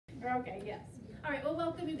Okay, yes. All right, well,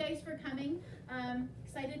 welcome you guys for coming.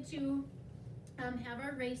 Excited to have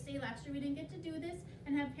our race day. Last year we didn't get to do this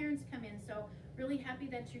and have parents come in, so really happy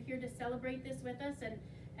that you're here to celebrate this with us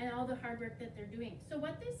and all the hard work that they're doing. So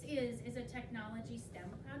what this is a technology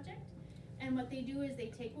STEM project, and what they do is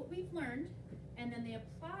they take what we've learned and then they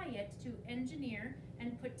apply it to engineer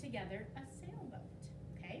and put together a sailboat,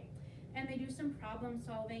 okay? And they do some problem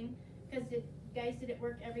solving, because guys, did it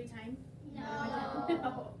work every time? No.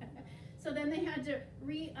 No. So then they had to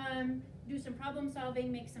do some problem solving,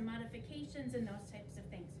 make some modifications and those types of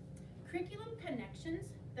things. Curriculum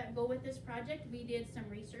connections that go with this project, we did some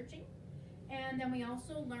researching, and then we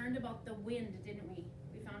also learned about the wind, didn't we?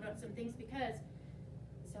 We found out some things because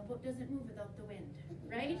a sailboat doesn't move without the wind,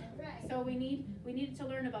 right? Right. So we needed to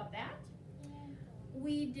learn about that.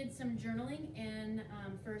 We did some journaling and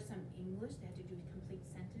for some English, they had to do complete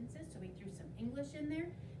sentences, so we threw some English in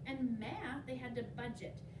there. And math, they had to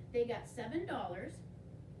budget. They got $7,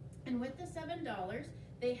 and with the $7,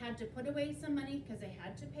 they had to put away some money because they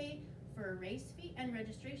had to pay for a race fee and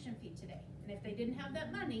registration fee today. And if they didn't have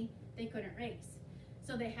that money, they couldn't race.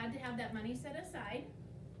 So they had to have that money set aside.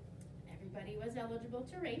 Everybody was eligible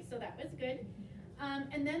to race, so that was good.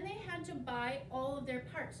 And then they had to buy all of their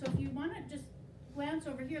parts. So if you want to just glance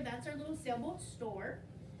over here, that's our little sailboat store.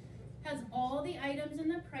 Has all the items and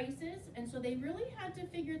the prices, and so they really had to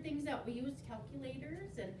figure things out. We used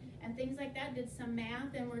calculators and things like that, did some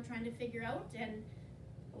math, and we're trying to figure out, and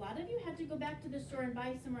a lot of you had to go back to the store and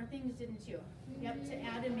buy some more things, didn't you? Yep, to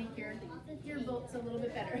add and make your boats a little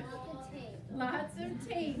bit better. Lots of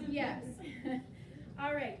tape, yes.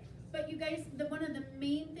 All right, but you guys, one of the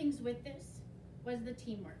main things with this was the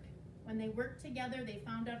teamwork. When they worked together, they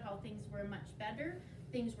found out how things were much better.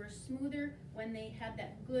 Things were smoother when they had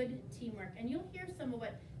that good teamwork. And you'll hear some of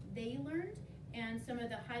what they learned and some of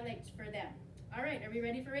the highlights for them. All right, are we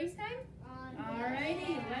ready for race time? All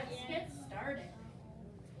righty, let's get started.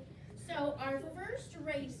 So our first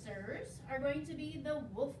racers are going to be the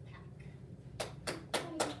Wolf Pack.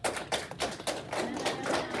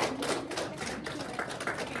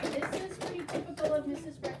 Okay, this is pretty typical of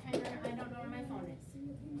Mrs. Breckheimer. I don't know where my phone is.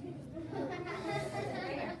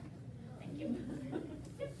 Thank you.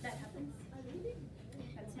 That happens.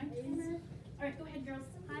 That's my timer. All right, go ahead, girls.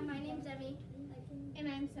 Hi, my name's Emmy. And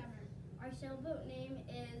I'm Summer. Our sailboat name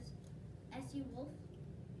is SU Wolf.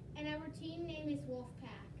 And our team name is Wolf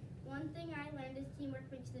Pack. One thing I learned is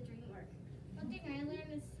teamwork makes the dream work. One thing I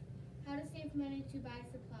learned is how to save money to buy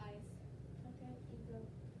supplies. Okay, you go.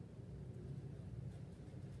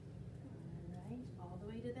 All right, all the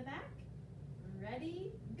way to the back.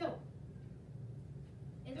 Ready, go.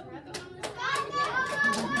 It's Go, rubbing go. on the side.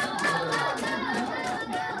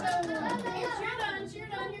 Cheer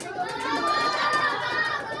it on, here we go. All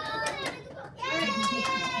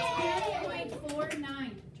right,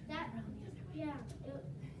 10.49. Yeah.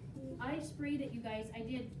 I sprayed it, you guys. I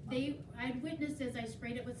did. I had witnesses. I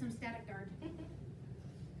sprayed it with some static guard.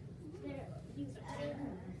 Yeah,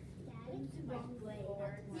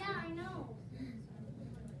 I know.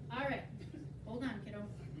 All right, hold on, kiddo. All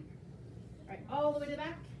right, all the way to the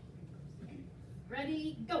back.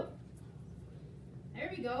 Ready, go. There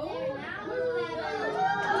we go. There, now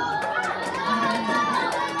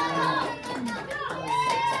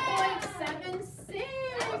it's 6.76.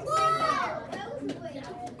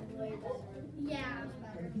 Yeah.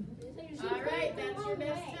 All right, that's your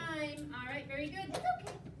best time. All right, very good.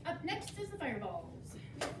 Up next is the fireballs.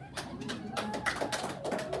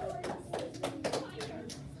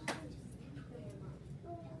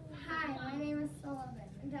 Hi, my name is Sullivan,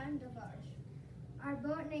 and I'm DeVarge. Our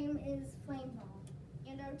boat name is Flameball,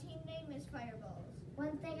 and our team name is Fireballs.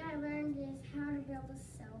 One thing I learned is how to build a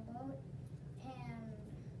sailboat, and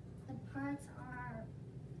the parts are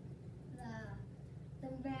the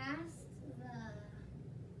mast,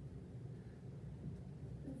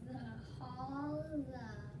 the hull,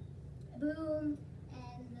 the boom,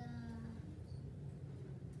 and the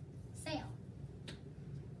sail.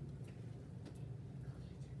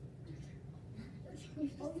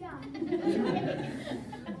 Oh yeah. I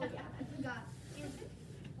forgot. And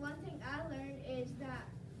one thing I learned is that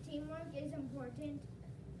teamwork is important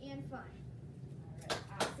and fun. All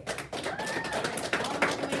right, all the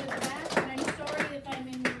way to the back. And I'm sorry if I'm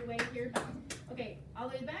in your way here. Okay, all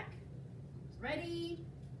the way back. Ready,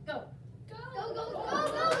 go. Go, go, go, go, go, go!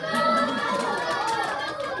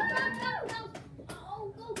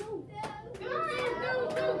 Oh, go, go!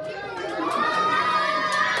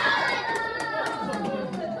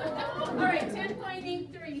 All right,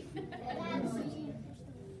 10.83.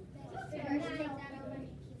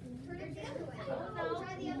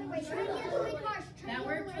 Try the other way. Try the other way.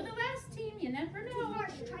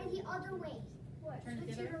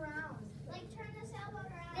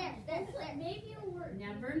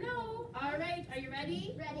 Never know. All right, are you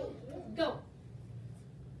ready? Ready. Go.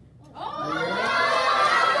 Oh!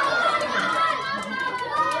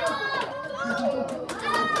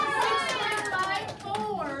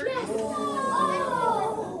 6.54. Yes.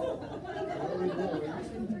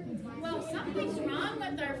 Well, something's wrong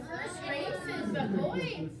with our first races, but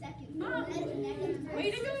boy,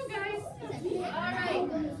 way to go, guys. All right,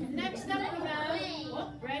 next up we have,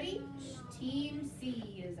 oh, ready? Team C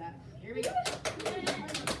is up. Here we go.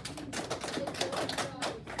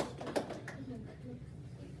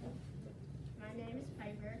 My name is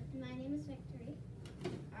Piper. My name is Victory.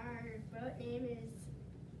 Our boat name is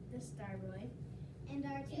the Starboy. And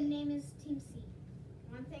our team name is Team C.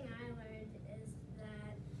 One thing I learned is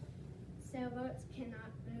that sailboats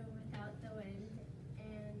cannot move without the wind,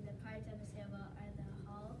 and the parts of a sailboat are the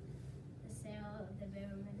hull, the sail, the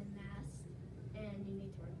boom, and the mast, and you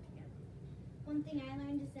need to work together. One thing I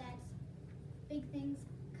learned is that big things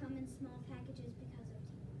come in small packages because of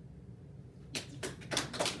teamwork.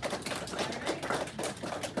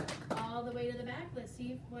 All the way to the back. Let's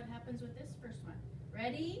see what happens with this first one.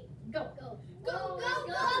 Ready? Go. Go, go, go,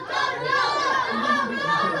 go, go, go, go,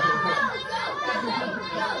 go,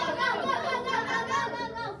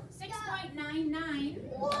 6.99.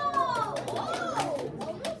 Whoa!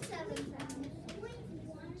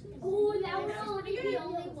 Oh, that was only pretty good.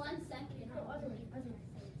 only 1 second. No, other way.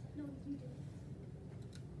 No, you do it.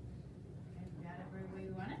 Okay, got it where we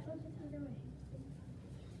want it? Other way.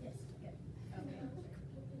 Yes, good. Okay.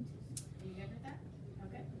 Are you good with that?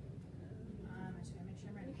 Okay. I'm just gonna make sure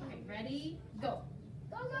I'm ready. Okay, ready? Go.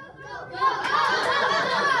 Go, go, go, go, go,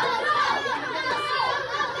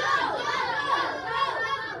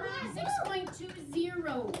 6.20.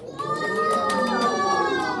 Whoa!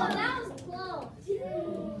 That was close.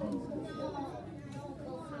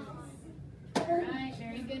 All right,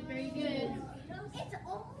 very good, very good. It's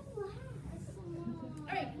all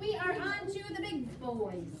All right, we are on to the big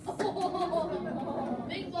boys.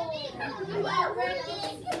 Big boys. Come on,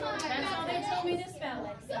 Ricky. That's how they told me to spell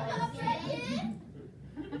it. So.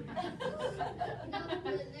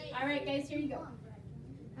 All right, guys, here you go.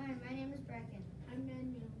 Hi, my name is Brecken. I'm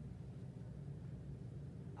Daniel.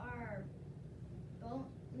 Our boat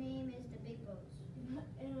name is the Big Boats. And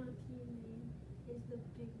our team name is the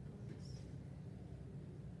Big Boats.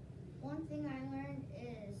 One thing I learned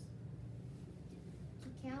is to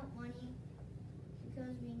count money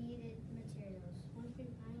because we needed materials. One thing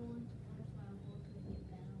I learned to butterfly a boat to get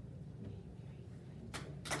better.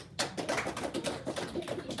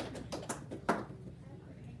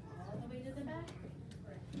 All the way to the back.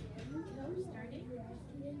 Starting.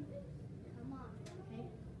 Come on. Okay.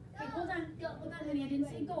 Okay, hold on. Hold on, honey. I didn't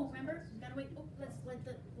say go. Remember? Gotta wait. Oh, let's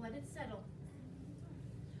let it settle.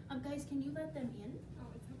 Guys, can you let them in?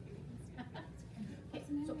 Okay,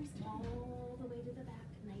 so all the way to the back,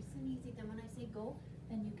 nice and easy. Then when I say go,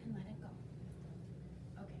 then you can let it go.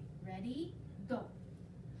 Okay, ready? Go.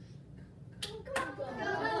 Go, go, go, go,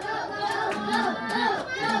 go,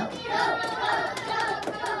 go,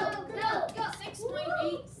 go, go,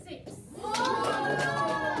 6.86.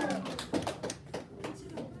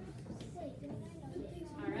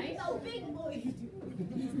 All right. Oh, big boy.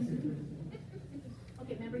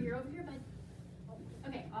 Okay, remember you're over here, bud.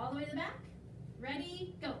 Okay, all the way to the back.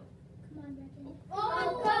 Ready? Go. Come on, Becky. Oh,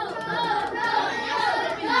 Go,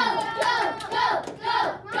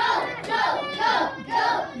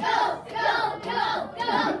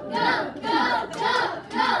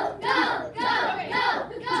 Okay,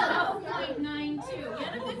 12.92. You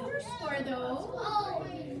had a good first score, though.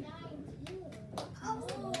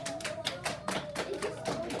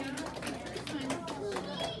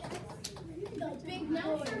 Big number.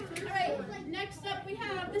 All right, next up we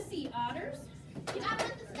have the sea otters.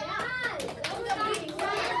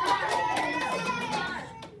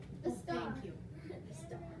 The star. Thank you.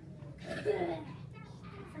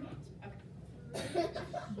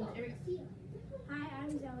 Here we go. Hi,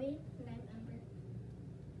 I'm Zoe, and I'm Ember.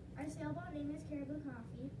 Our sailboat name is Caribou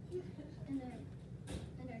Coffee, and our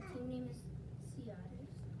team name is Sea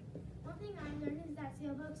Otters. One thing I learned is that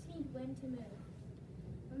sailboats need wind to move.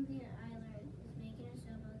 One thing that I learned is making a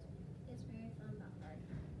sailboat is very fun but hard.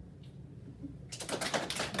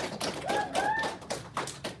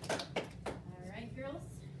 All right, girls.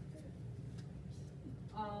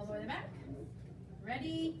 All the way to the back.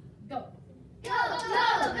 Ready? Go. Go, go, go,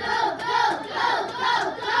 go, go, go, go,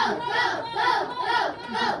 go, go, go,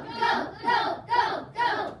 go, go, go,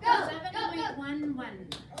 go, go,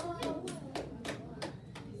 7.11.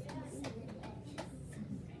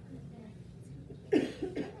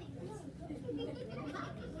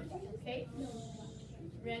 Okay.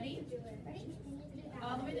 Ready?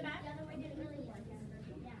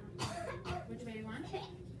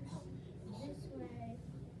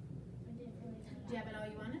 you have it all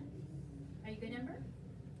you wanted? Are you good, Ember?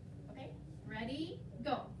 Okay, ready,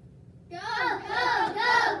 go. Go, go,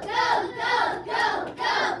 go, go, go, go,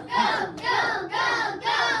 go, go, go, go,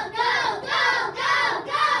 go, go, go, go,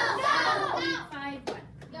 go, go. 5-1.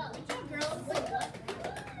 Go. Good job, girls.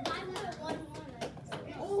 Mine was a 1-1.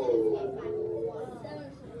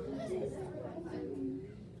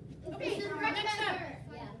 Okay, next up.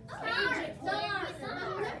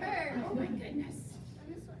 Oh my goodness.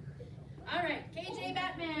 All right, KJ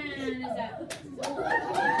Batman is up.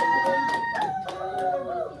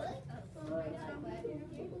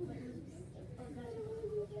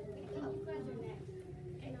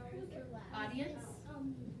 Audience.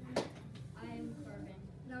 I'm Corbin.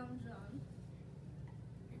 No, I'm John.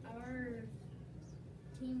 Our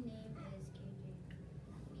team name is KJB.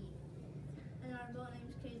 And our boat name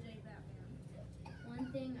is KJ Batman. One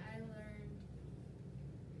thing I learned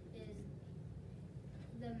is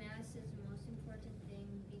the mast is the most important thing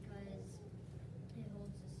because it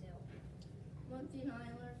holds the sail. One thing I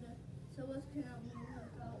learned that sailboats cannot move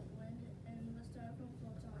without wind and the styrofoam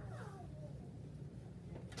floats on.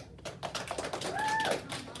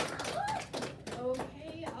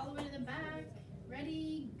 Okay, all the way to the back.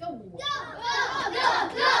 Ready, go. Go, go, go,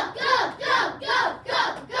 go, go, go, go, go, go,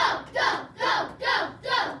 go, go, go, go,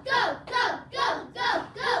 go, go, go,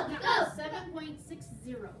 go, go. 7.60.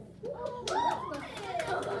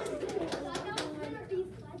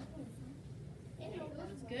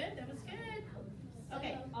 That was good.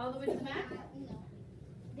 Okay, all the way to the back.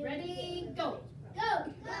 Ready, go. Go,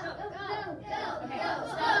 go, go, go, Okay, go,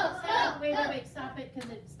 stop, go, stop. go. Wait, stop it because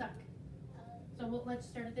it's stuck. So let's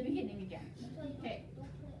start at the beginning again. Okay.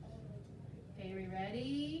 Okay, are we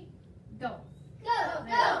ready? Go. Go,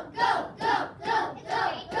 go, go, go, go,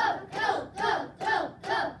 go, go, go, go, go,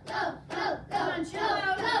 go, go, go. Come on, chill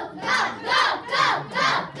out. Go, go, go, go,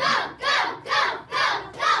 go, go, go, go, go, go,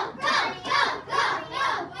 go, go, go,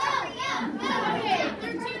 go. Okay,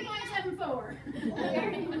 13.74.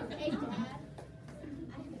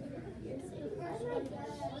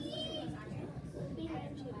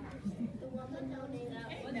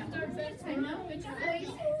 Time out. Good job, boys.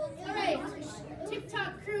 All right,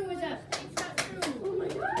 TikTok crew is up. TikTok crew.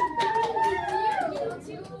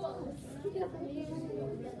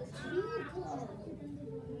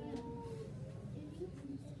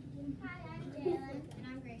 Hi, I'm Jalen. And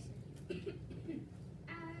I'm Grayson.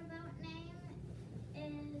 Our boat name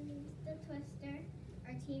is the Twister.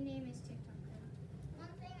 Our team name is TikTok Crew.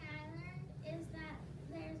 One thing I learned is that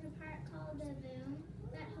there's a part called the boom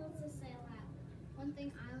that holds the sail out. One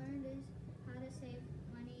thing I learned is how to save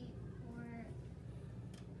money for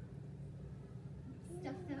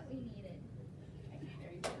stuff that we needed. Okay,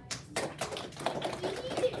 very good.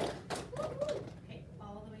 Okay,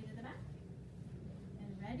 all the way to the back.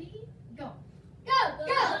 And ready, go. Go,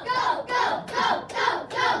 go, go, go, go, go,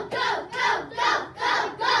 go, go, go, go,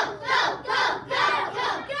 go, go, go, go, go,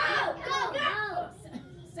 go, go, go.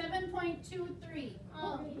 7.23.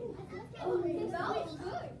 That was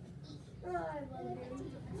good.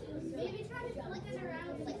 Maybe try to flick it around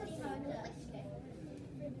like see how it does.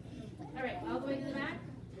 All right, all the way to the back.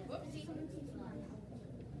 Whoopsie.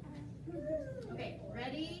 Okay,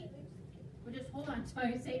 ready? We'll just hold on till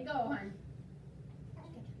I say go, hon.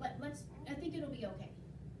 Okay, let's. I think it'll be okay.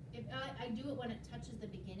 If I do it when it touches the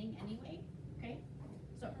beginning anyway. Okay.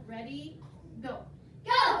 So ready, go.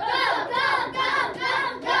 Go, go, go, go, go,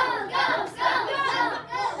 go, go, go,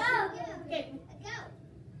 go. Okay.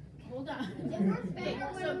 Hold on. Okay,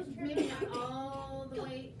 so maybe not all the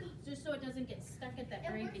way, just so it doesn't get stuck at that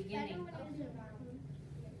very beginning.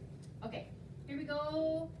 Okay, here we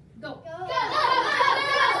go. Go.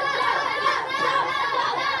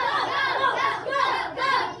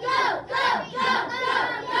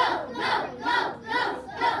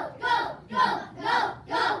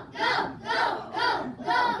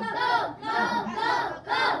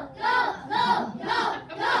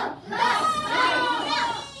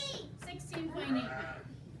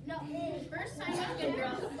 First time up, good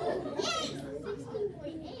girl.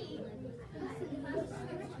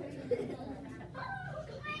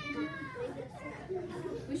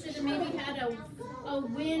 We should have maybe had a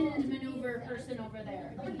wind maneuver person over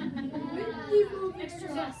there. Extra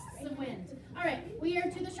gusts of wind. All right, we are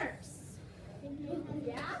to the sharks.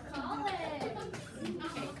 Yeah, call it.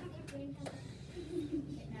 Okay.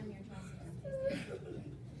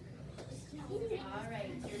 All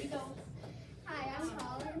right, here we go. Hi, I'm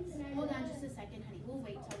Collins. Hold on just a second, honey. We'll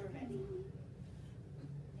wait till we're ready.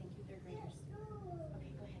 Thank you, third graders.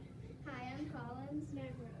 Okay, go ahead. Hi, I'm Collins. And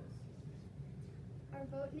I'm Rose. Our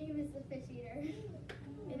boat name is the Fish Eater,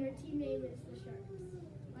 and our team name is the Sharks.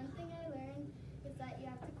 One thing I learned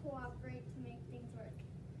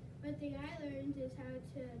thing I learned is how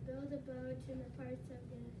to build a boat, and the parts of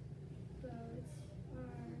the boat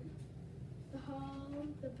are the hull,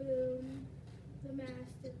 the boom, the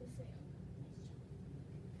mast, and the sail.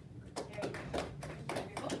 There you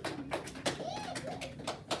go.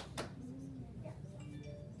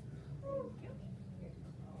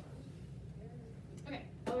 Okay,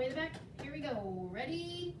 all the way to the back. Here we go.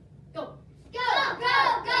 Ready? Go. Go, go,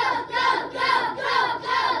 go, go, go, go, go, go,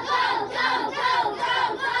 go, go, go, go,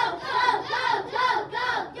 go, go,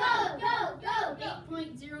 go, go, go.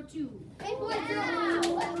 8.02.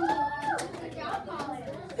 8.02. Good job, Colin.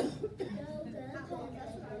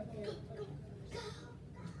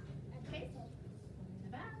 Okay. In the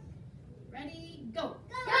back. Ready? Go. Go,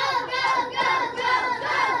 go, go, go, go, go, go,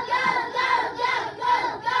 go, go, go,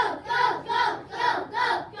 go, go, go, go,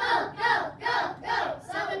 go, go, go.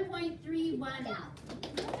 7.31.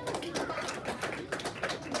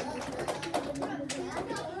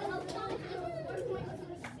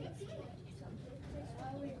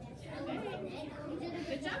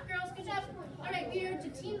 Good job, girls. Good job. All right, we are to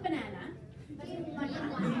Team Banana.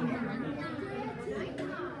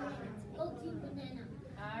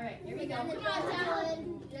 All right, here we go. Come on,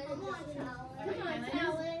 Talon. Come on,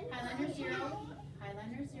 Talon. Highlander 0.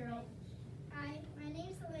 Highlander 0. Hi, my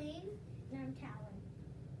name's Elaine. And I'm Talon.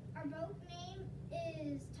 Our boat name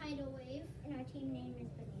is Tidal Wave. And our team name is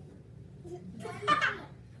Banana.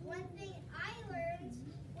 One thing I learned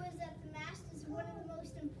was that the mast is one of the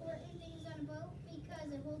most important things on a boat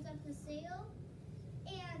because it holds up the sail.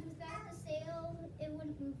 And without the sail, it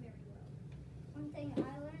wouldn't move very well. One thing I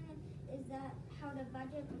learned is that how to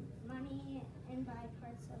budget money and buy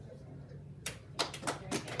parts of the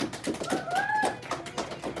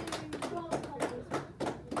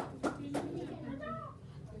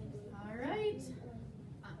All right.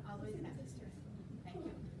 All the way to the back. Thank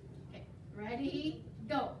you. Okay, ready?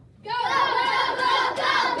 Go. Go, go, go, go,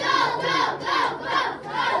 go, go, go, go, go,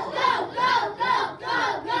 go, go, go, go,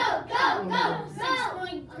 go, go, go.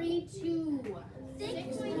 6.32.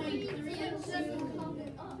 6.32.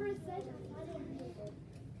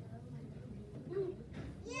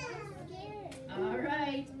 All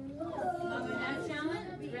right. Over that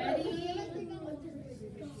challenge. Ready?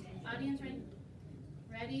 Audience ready?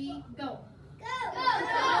 Ready? Go.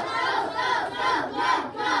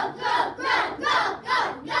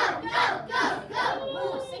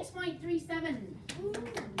 Ooh, 6.37.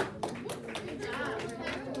 Good job.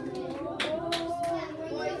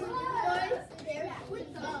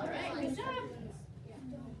 All right, good job.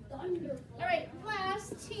 All right,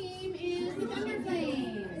 last team is the Thunder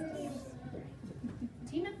Flames.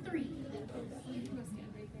 Team of 3.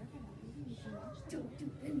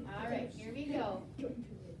 All right, here we go.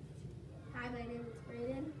 Hi, my name is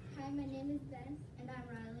Brayden. Hi, my name is Ben. And I'm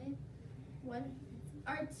Riley.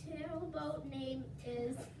 Our sailboat name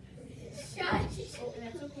is Shush. Oh,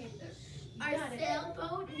 that's okay. Our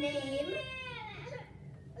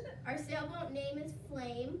sailboat name is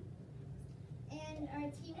Flame. And our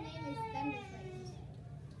team name is Thunder Flames.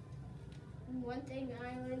 One thing I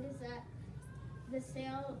learned is that the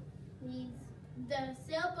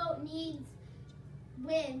sailboat needs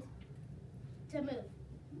wind to move.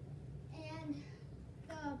 And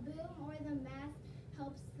the boom or the mast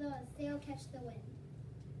helps the sail catch the wind.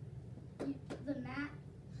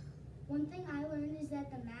 One thing I learned is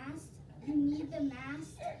that you need the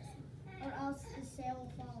mast or else the sail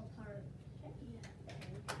will fall apart.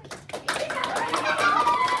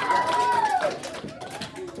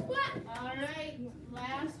 All right,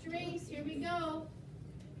 last race. Here we go.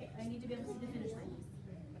 Okay, I need to be able to see the finish line.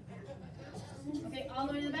 Okay, all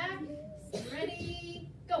the way to the back. Ready?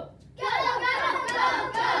 Go. Go, go, go,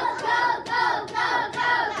 go, go, go, go, go,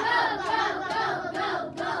 go, go, go,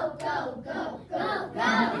 go, go, go, go,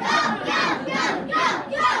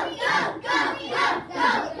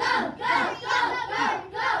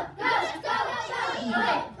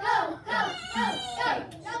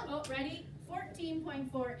 Oh, ready?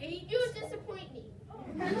 14.48. You disappoint me.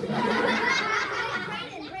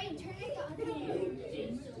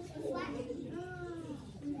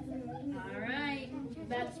 All right,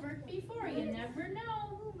 that's worked before. You never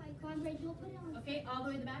know. Oh my God, Ray, don't put it on. Okay, all the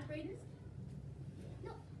way to the back, Braden.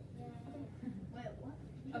 No. Wait,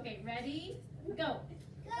 what? Okay, ready? Go.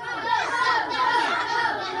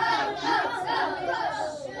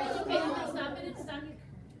 Okay, stop it. It's stuck.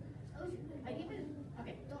 I even.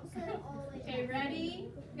 Okay. Don't set it all the way Okay, ready?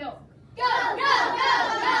 Go.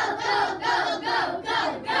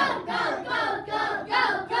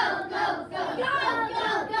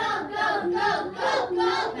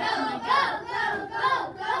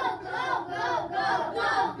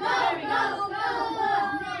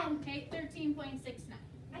 Okay,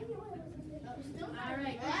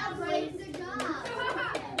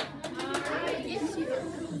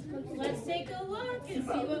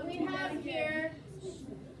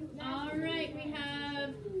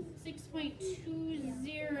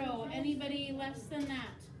 less than that.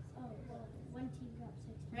 Oh, well, one team got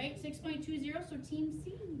 6. Right? 6.20, so Team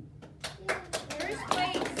C. First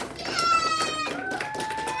place.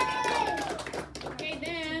 Okay,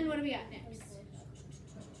 then what do we got next?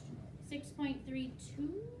 6.32.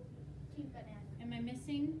 Team banana. Am I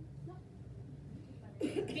missing?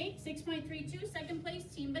 Okay, 6.32, second place,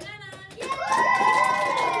 Team Banana.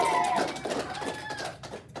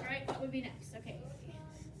 Alright, what would be next? Okay.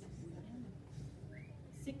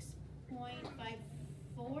 6.54?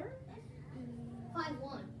 5-1.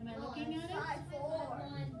 Am I looking at it? 5-4.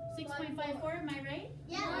 6.54, am I right?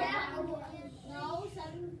 Yeah. No,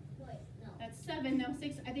 7. Wait, no. That's 7, no,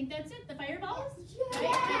 6. I think that's it, the fireballs?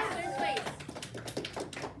 Right, that's third place.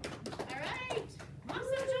 Alright,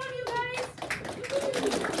 awesome job, you guys.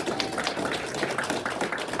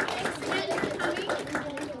 Thanks again for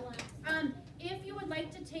coming. If you would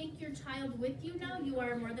like to take your child with you now, you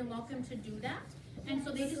are more than welcome to do that. And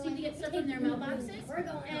so they just need to get stuff in their mailboxes,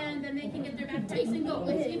 and then they can get their backpacks and go.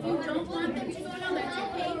 But if you don't want them to go now, that's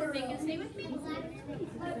okay. They can stay with me.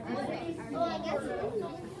 Oh, I guess.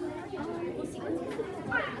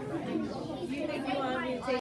 You think you